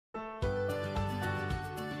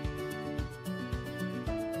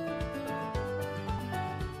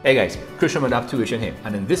Hey guys, Chris from Adapt Tuition here,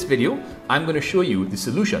 and in this video, I'm going to show you the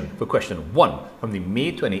solution for question 1 from the May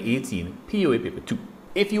 2018 POA Paper 2.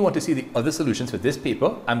 If you want to see the other solutions for this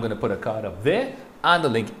paper, I'm going to put a card up there and a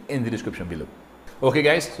link in the description below. Okay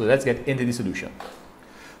guys, so let's get into the solution.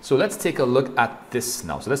 So let's take a look at this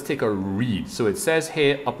now. So let's take a read. So it says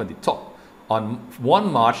here up at the top, on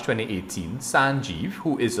 1 March 2018, Sanjeev,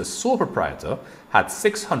 who is a sole proprietor, had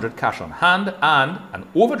 600 cash on hand and an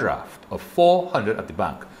overdraft of 400 at the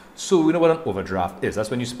bank. So we know what an overdraft is. That's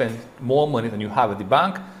when you spend more money than you have at the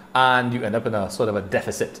bank and you end up in a sort of a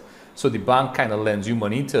deficit. So the bank kind of lends you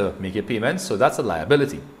money to make your payments. So that's a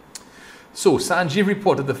liability. So Sanjeev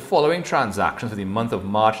reported the following transactions for the month of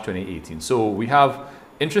March 2018. So we have,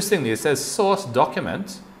 interestingly, it says source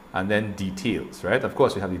document and then details, right? Of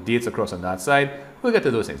course, we have the dates across on that side. We'll get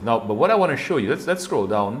to those things. Now, but what I want to show you, let's scroll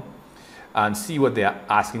down and see what they're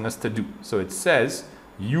asking us to do. So it says,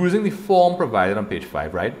 using the form provided on page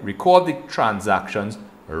 5, right? Record the transactions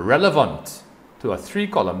relevant to a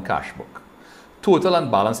 3-column cash book. Total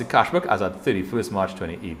and balance the cash book as at 31st March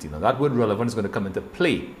 2018. Now that word relevant is going to come into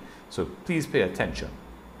play. So please pay attention.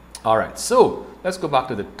 All right, so let's go back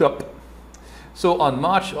to the top. So on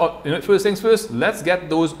March, first things first, let's get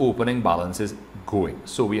those opening balances going.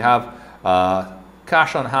 So we have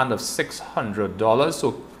cash on hand of $600.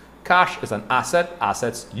 So cash is an asset.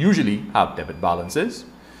 Assets usually have debit balances.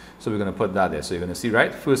 So we're going to put that there. So you're going to see,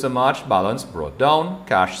 right, 1st of March balance brought down,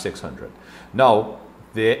 cash 600. Now,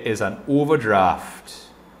 there is an overdraft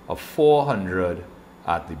of 400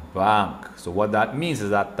 at the bank. So what that means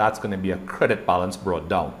is that that's going to be a credit balance brought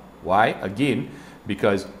down. Why? Again,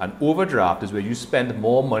 because an overdraft is where you spend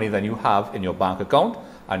more money than you have in your bank account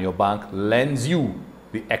and your bank lends you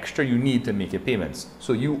the extra you need to make your payments.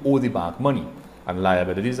 So you owe the bank money, and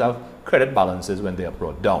liabilities have credit balances when they are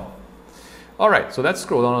brought down. All right, so let's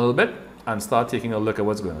scroll down a little bit and start taking a look at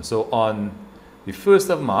what's going on. So on the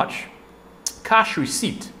 1st of March, cash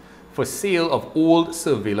receipt for sale of old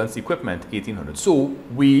surveillance equipment, 1800. So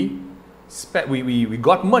we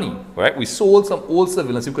got money, right? We sold some old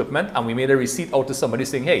surveillance equipment and we made a receipt out to somebody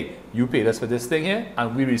saying, hey, you paid us for this thing here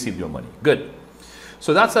and we received your money. Good.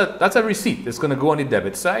 So that's a receipt. It's going to go on the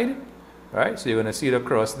debit side, right? So you're going to see it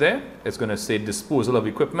across there. It's going to say disposal of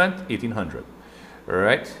equipment, 1800. All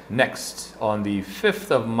right. Next, on the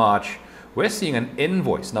 5th of March, we're seeing an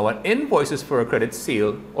invoice. Now, an invoice is for a credit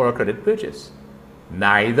sale or a credit purchase,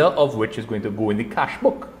 neither of which is going to go in the cash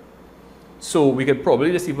book. So we could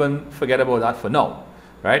probably just even forget about that for now,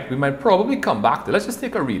 right? We might probably come back to, let's just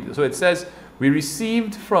take a read. So it says, we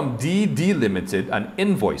received from DD Limited an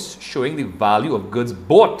invoice showing the value of goods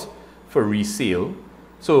bought for resale.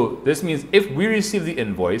 So this means if we receive the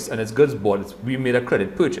invoice and it's goods bought, we made a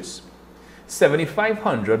credit purchase.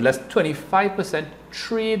 7,500 less 25%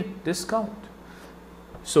 trade discount.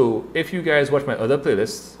 So if you guys watch my other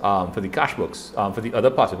playlists for the cash books, for the other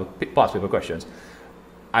past paper questions,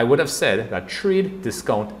 I would have said that trade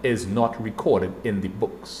discount is not recorded in the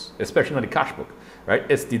books, especially on the cash book, right?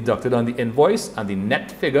 It's deducted on the invoice and the net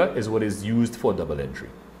figure is what is used for double entry,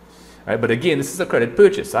 right? But again, this is a credit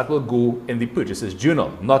purchase. That will go in the purchases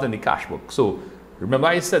journal, not in the cash book. So remember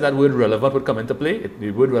I said that word relevant would come into play.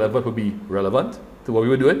 The word relevant would be relevant to what we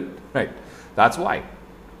were doing, right? That's why.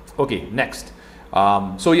 Okay, next.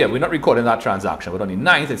 So yeah, we're not recording that transaction, but on the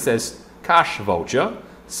 9th it says cash voucher.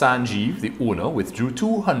 Sanjeev, the owner, withdrew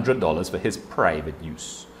 $200 for his private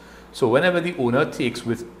use. So whenever the owner takes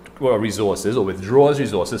resources or withdraws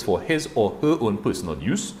resources for his or her own personal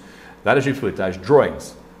use, that is referred to as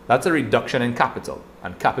drawings. That's a reduction in capital,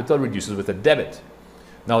 and capital reduces with a debit.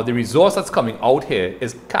 Now the resource that's coming out here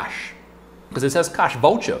is cash, because it says cash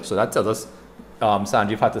voucher. So that tells us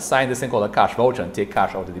Sanjeev had to sign this thing called a cash voucher and take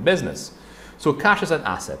cash out of the business. So cash is an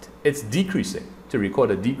asset. It's decreasing. To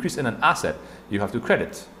record a decrease in an asset, you have to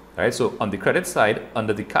credit. Right? So on the credit side,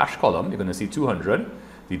 under the cash column, you're going to see 200.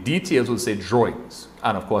 The details will say drawings.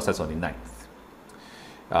 And of course, that's on the 9th.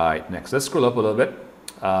 All right, next. Let's scroll up a little bit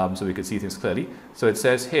so we can see things clearly. So it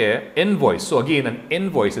says here, invoice. So again, an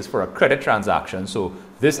invoice is for a credit transaction. So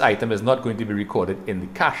this item is not going to be recorded in the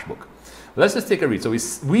cash book. Let's just take a read. So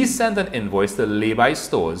we sent an invoice to lay-by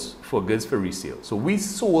stores for goods for resale. So we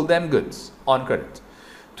sold them goods on credit.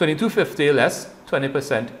 $22.50 less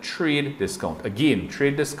 20% trade discount. Again,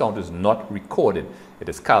 trade discount is not recorded. It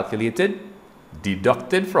is calculated,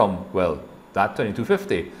 deducted from, well, that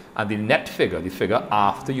 $22.50, and the net figure, the figure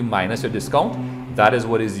after you minus your discount, that is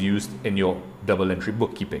what is used in your double entry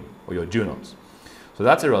bookkeeping or your journals. So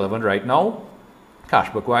that's irrelevant right now,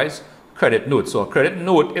 cash book wise. Credit note. So a credit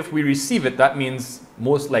note, if we receive it, that means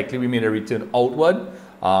most likely we made a return outward.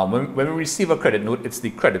 When we receive a credit note, it's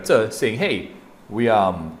the creditor saying, hey, we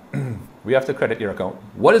have to credit your account.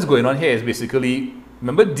 What is going on here is basically,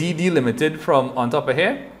 remember DD limited from on top of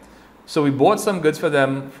here? So we bought some goods for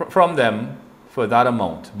them from them for that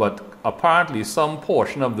amount, but apparently some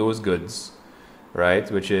portion of those goods, right,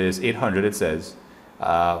 which is 800 it says,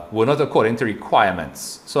 were not according to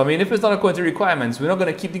requirements. So I mean, if it's not according to requirements, we're not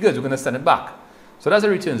going to keep the goods, we're going to send it back. So that's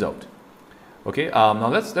how it turns out. Okay, now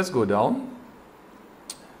let's go down.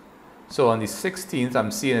 So on the 16th,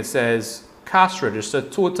 I'm seeing it says cash register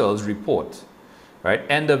totals report, right?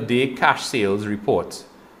 End of day cash sales report,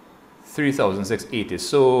 3,680.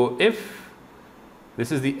 So if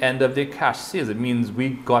this is the end of day cash sales, it means we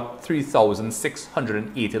got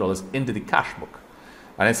 $3,680 into the cash book.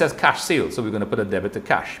 And it says cash sales, so we're going to put a debit to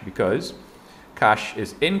cash because cash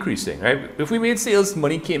is increasing, right? If we made sales,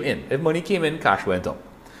 money came in. If money came in, cash went up.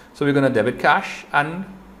 So we're going to debit cash, and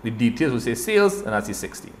the details will say sales, and that's the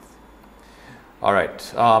 16th. All right,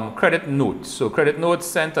 credit note. So credit note,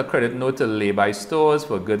 sent a credit note to lay-by stores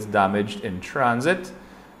for goods damaged in transit.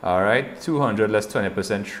 All right, 200 less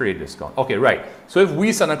 20% trade discount. Okay, right. So if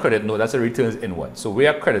we send a credit note, that's a returns inward. So we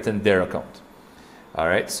are crediting their account. All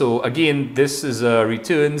right, so again, this is a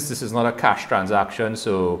returns. This is not a cash transaction,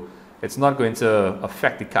 so it's not going to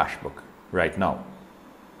affect the cash book right now.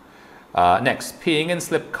 Next, paying in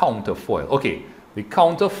slip counterfoil. Okay, the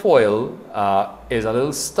counterfoil is a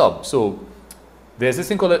little stub. So there's this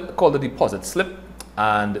thing called the deposit slip,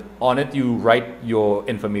 and on it you write your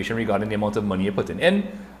information regarding the amount of money you're putting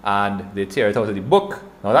in, and they tear it out of the book.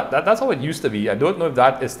 Now that's how it used to be. I don't know if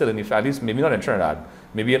that is still in effect, at least maybe not in Trinidad,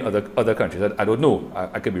 maybe in other countries. I don't know,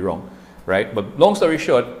 I could be wrong, right? But long story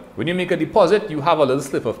short, when you make a deposit, you have a little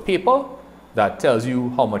slip of paper that tells you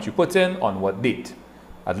how much you put in on what date.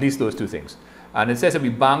 At least those two things. And it says that we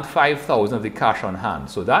banked 5,000 of the cash on hand.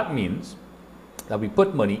 So that means that we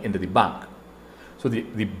put money into the bank. So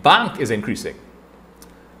the bank is increasing,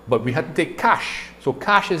 but we had to take cash. So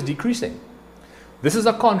cash is decreasing. This is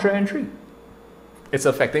a contra entry. It's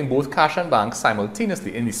affecting both cash and bank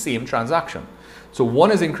simultaneously in the same transaction. So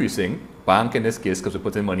one is increasing, bank in this case, because we're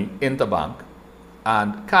putting money into bank,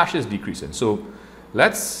 and cash is decreasing. So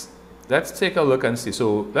let's take a look and see.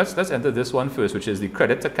 So let's enter this one first, which is the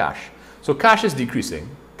credit to cash. So cash is decreasing.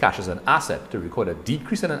 Cash is an asset. To record a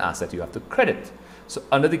decrease in an asset, you have to credit. So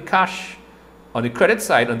under the cash, on the credit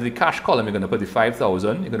side, under the cash column, you're going to put the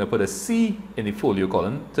 5,000. You're going to put a C in the folio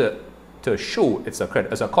column to show it's a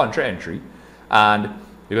credit, it's a contra entry, and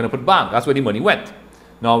you're going to put bank. That's where the money went.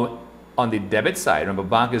 Now on the debit side, remember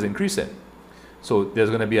bank is increasing, so there's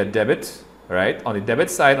going to be a debit. Right, on the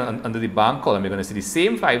debit side, under the bank column, you're going to see the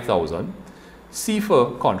same 5,000, C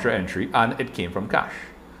for contra entry, and it came from cash.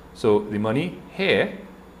 So the money here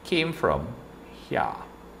came from here.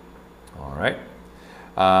 All right.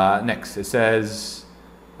 Next, it says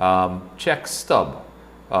check stub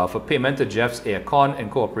for payment to Jeff's Aircon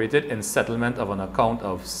Incorporated in settlement of an account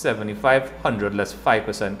of 7,500 less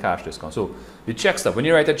 5% cash discount. So the check stub, when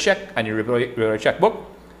you write a check and you write a checkbook,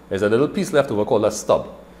 there's a little piece left over called a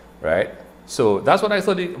stub, right? So that's what I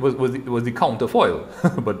thought it was the counterfoil,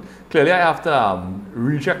 but clearly I have to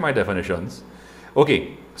recheck my definitions.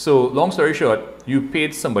 Okay, so long story short, you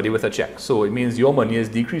paid somebody with a check, so it means your money is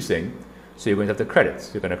decreasing, so you're going to have to credit.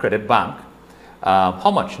 So you're going to credit bank.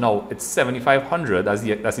 How much? Now it's 7,500. That's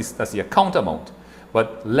the account amount,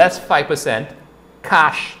 but less 5%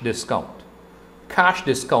 cash discount. Cash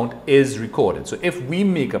discount is recorded. So if we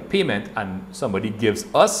make a payment and somebody gives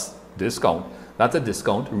us discount, that's a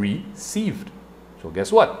discount received. So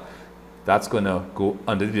guess what? That's going to go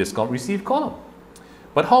under the discount received column.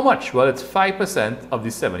 But how much? Well, it's 5% of the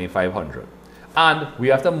 7,500. And we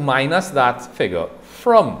have to minus that figure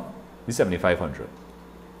from the 7,500.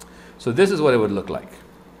 So this is what it would look like,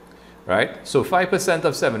 right? So 5%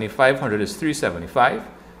 of 7,500 is 375.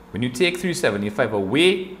 When you take 375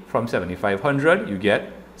 away from 7,500, you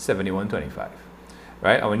get 7,125,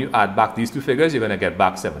 right? And when you add back these two figures, you're going to get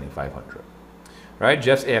back 7,500. Right,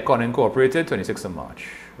 Jeff's Aircon Incorporated, 26th of March.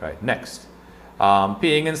 Right, next.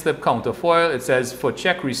 Paying in slip counterfoil, it says for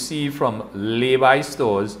check received from lay-by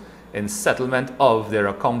stores in settlement of their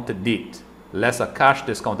account to date, less a cash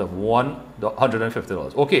discount of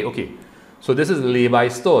 $150. Okay. So this is lay-by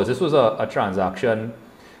stores. This was a transaction.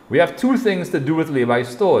 We have two things to do with lay-by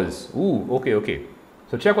stores. Ooh, okay.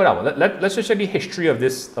 So check what out. Let's just check the history of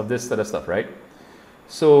this sort of stuff, right?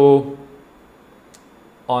 So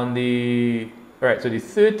on the so the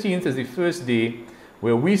 13th is the first day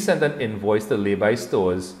where we sent an invoice to lay-by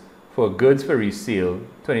stores for goods for resale,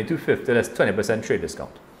 $22.50, that's 20% trade discount.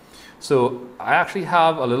 So I actually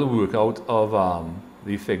have a little workout of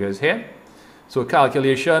the figures here. So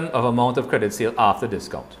calculation of amount of credit sale after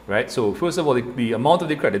discount, right? So first of all, the amount of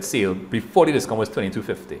the credit sale before the discount was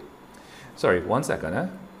 $22.50. Sorry, 1 second.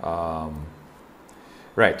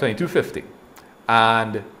 Right, $22.50.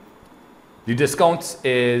 And the discount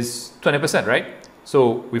is 20%, right?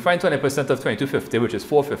 So we find 20% of $22.50, which is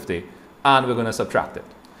 $4.50, and we're going to subtract it.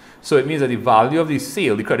 So it means that the value of the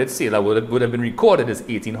sale, the credit sale that would have been recorded is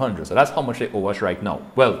 $1,800. So that's how much they owe us right now.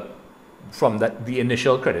 Well, from the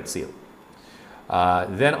initial credit sale.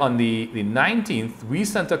 Then on the 19th, we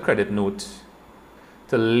sent a credit note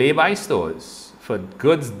to lay-by stores for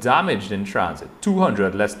goods damaged in transit,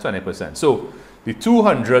 $200 less 20%. So the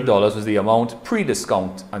 $200 was the amount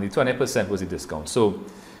pre-discount, and the 20% was the discount. So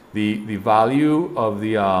the value of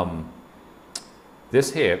the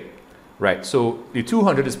this here, right? So the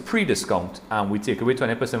 200 is pre-discount, and we take away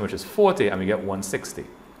 20%, which is 40, and we get 160.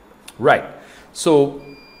 Right. So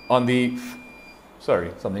on the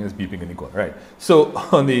sorry, something is beeping in the corner. Right. So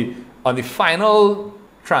on the final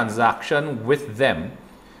transaction with them,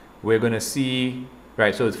 we're going to see,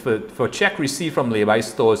 right, so it's for check received from lay-by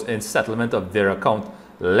stores in settlement of their account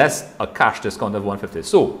less a cash discount of 150.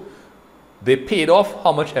 So they paid off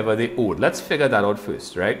how much ever they owed. Let's figure that out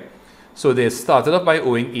first, right? So they started off by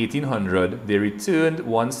owing $1,800. They returned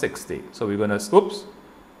 160. So we're going to, oops,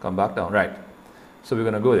 come back down, right? So we're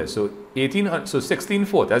going to go there. So 1,800, so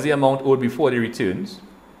 1,640. That's the amount owed before the returns.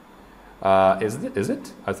 Is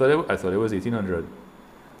it? I thought it was 1,800.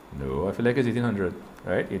 No, I feel like it's 1,800.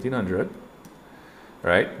 Right, 1,800.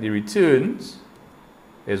 Right, the returns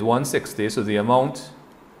is 160. So the amount,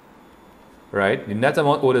 right, the net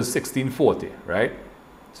amount owed is 1,640. Right.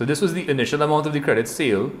 So this was the initial amount of the credit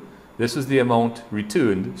sale. This was the amount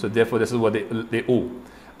returned. So therefore, this is what they owe.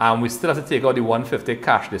 And we still have to take out the 150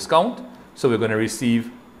 cash discount. So we're going to receive,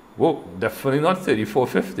 whoa, definitely not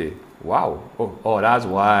 3,450. Wow. Oh, that's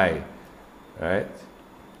why. Right.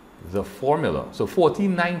 The formula. So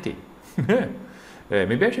 1,490. Yeah,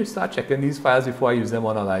 maybe I should start checking these files before I use them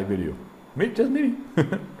on a live video. Maybe, just maybe.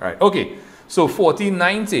 Right. Okay. So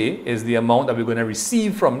 1,490 is the amount that we're going to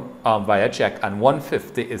receive from via check, and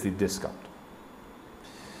 150 is the discount.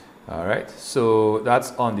 All right. So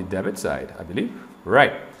that's on the debit side, I believe.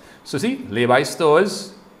 Right. So see, lay-by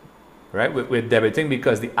stores, right? We're debiting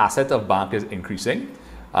because the asset of bank is increasing,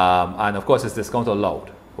 and of course, it's discount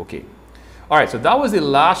allowed. Okay. All right, so that was the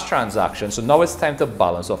last transaction. So now it's time to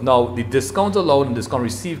balance off. Now, the discount allowed and discount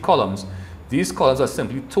received columns, these columns are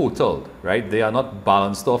simply totaled, right? They are not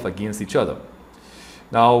balanced off against each other.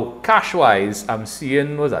 Now, cash-wise, I'm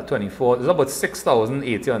seeing, what was that, 24? There's about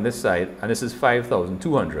 6,080 on this side, and this is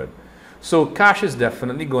 5,200. So cash is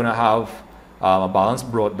definitely going to have a balance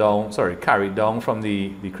brought down, sorry, carried down from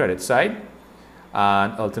the credit side,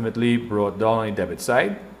 and ultimately brought down on the debit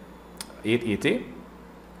side, 880.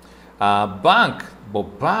 Bank,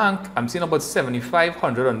 I'm seeing about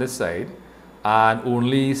 7,500 on this side and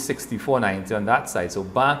only 6,490 on that side. So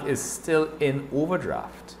bank is still in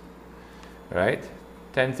overdraft, right?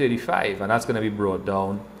 1035, and that's going to be brought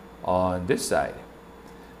down on this side.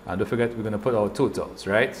 And don't forget, we're going to put our totals,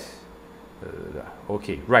 right?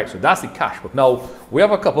 Okay, right. So that's the cash book. Now we have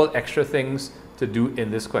a couple extra things to do in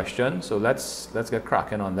this question. So let's get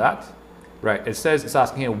cracking on that. Right, it's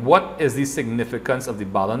asking here, what is the significance of the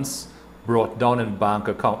balance brought down in the bank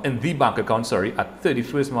account, at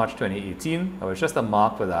 31st March 2018? That was just a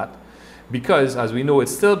mark for that, because as we know,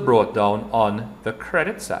 it's still brought down on the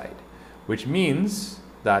credit side, which means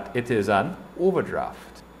that it is an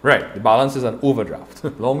overdraft. Right, the balance is an overdraft,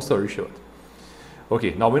 long story short.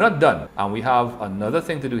 Okay, now we're not done, and we have another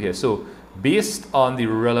thing to do here. So based on the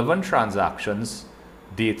relevant transactions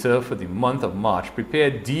data for the month of March,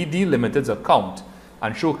 prepare DD Limited's account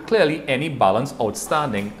and show clearly any balance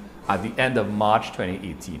outstanding at the end of March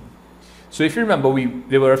 2018. So if you remember,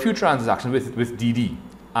 there were a few transactions with DD,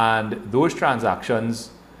 and those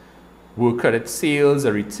transactions were credit sales,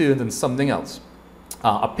 a return, and something else,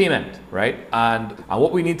 a payment, right? And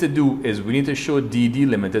what we need to do is we need to show DD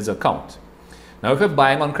Limited's account. Now, if you're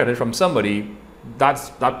buying on credit from somebody,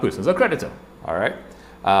 that person's a creditor, all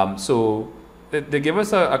right? So they give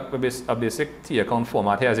us a basic T account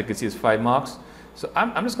format here. As you can see, it's 5 marks. So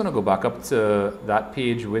I'm just going to go back up to that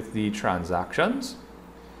page with the transactions.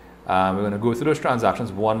 We're going to go through those transactions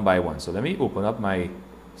one by one. So let me open up my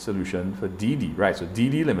solution for DD. Right, so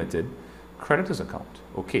DD Limited, creditors account.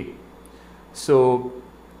 Okay. So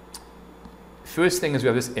first thing is we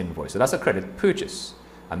have this invoice. So that's a credit purchase.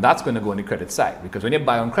 And that's going to go on the credit side. Because when you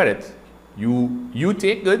buy on credit, you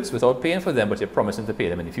take goods without paying for them, but you're promising to pay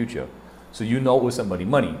them in the future. So you now owe somebody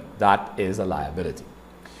money. That is a liability.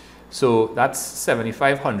 So that's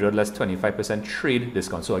 7,500 less 25% trade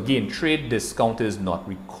discount. So again, trade discount is not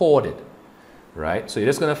recorded, right? So you're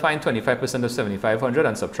just going to find 25% of 7,500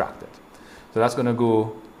 and subtract it. So that's going to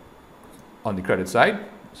go on the credit side.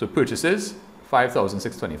 So purchases,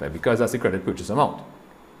 5,625, because that's the credit purchase amount.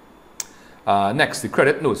 Next, the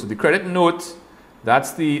credit note. So the credit note,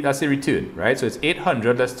 that's the return, right? So it's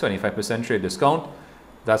 800 less 25% trade discount.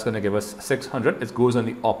 That's going to give us 600. It goes on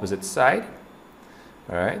the opposite side.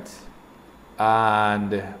 All right.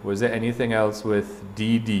 And was there anything else with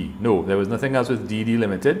DD? No, there was nothing else with DD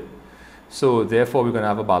limited. So therefore, we're going to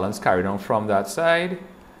have a balance carried on from that side.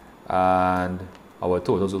 And our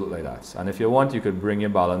totals will look like that. And if you want, you could bring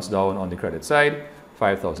your balance down on the credit side,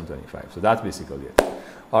 5,025. So that's basically it.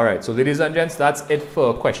 All right, so ladies and gents, that's it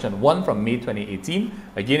for question 1 from May 2018.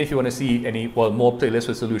 Again, if you want to see more playlists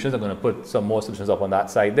with solutions, I'm going to put some more solutions up on that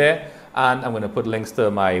side there. And I'm going to put links to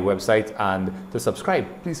my website and to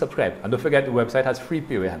subscribe. Please subscribe. And don't forget, the website has free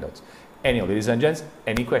POA handouts. Anyhow, ladies and gents,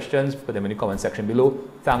 any questions, put them in the comment section below.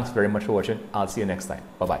 Thanks very much for watching. I'll see you next time.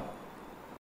 Bye-bye.